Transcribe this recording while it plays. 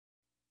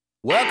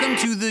Welcome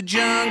to the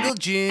jungle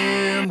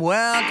gym.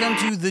 Welcome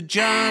to the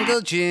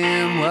jungle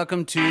gym.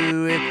 Welcome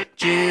to it,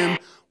 Jim.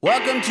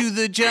 Welcome to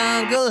the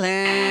jungle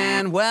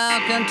land.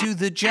 Welcome to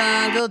the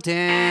jungle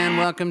den.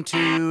 Welcome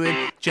to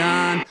it,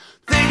 John.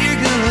 Think you're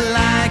gonna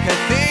like, I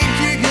think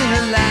you're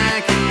gonna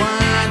like it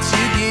once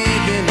you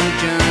give in the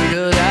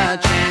jungle a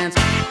chance.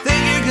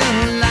 Think you're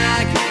gonna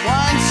like it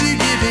once you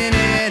give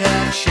it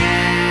a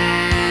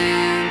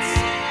chance.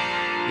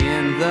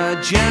 In the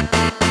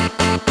jungle.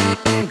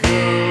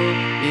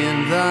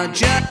 In the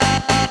jungle,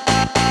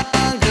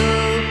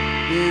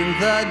 in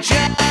the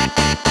jungle,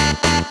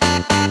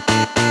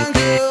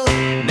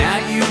 now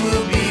you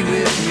will be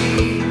with me.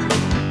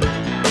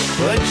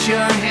 Put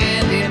your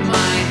hand in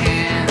my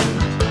hand,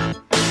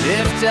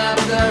 lift up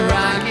the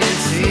rock and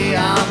see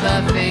all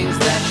the things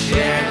that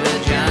share the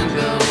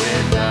jungle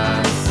with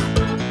us.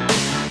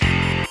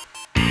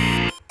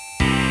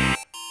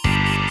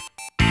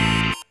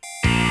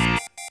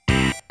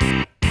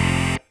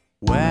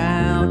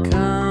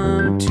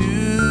 Welcome to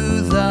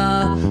the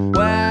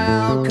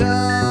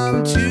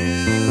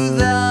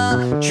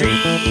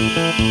trees.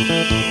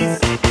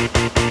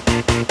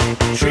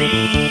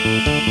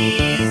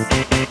 Trees.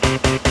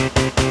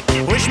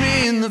 Push me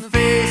in the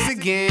face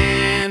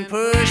again.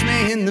 Push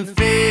me in the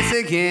face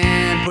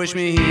again. Push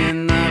me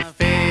in the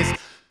face.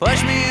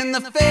 Push me in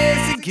the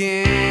face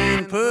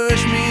again.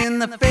 Push me in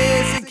the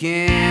face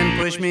again.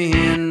 Push me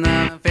in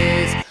the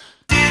face.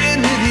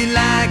 Didn't really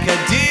like, I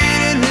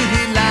didn't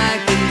really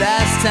like the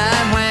last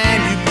time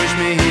when you pushed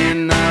me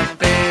in the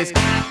face.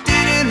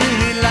 Didn't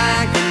really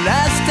like the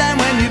last time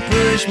when you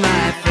pushed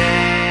my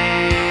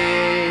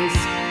face.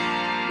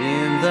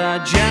 In the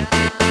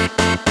jungle,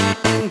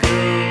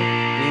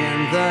 in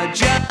the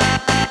jungle,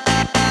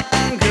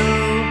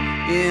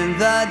 in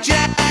the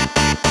jungle.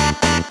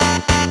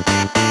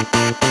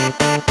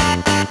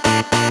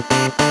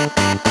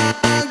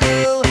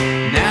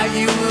 Now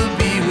you will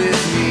be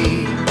with me.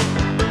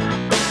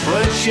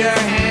 Put your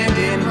hand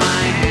in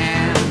my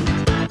hand,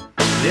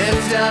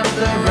 lift up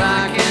the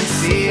rock and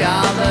see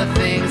all the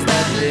things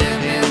that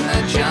live in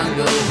the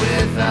jungle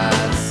with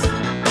us.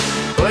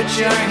 Put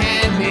your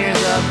hand near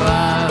the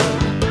bug,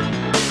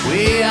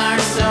 we are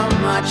so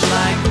much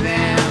like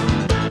them.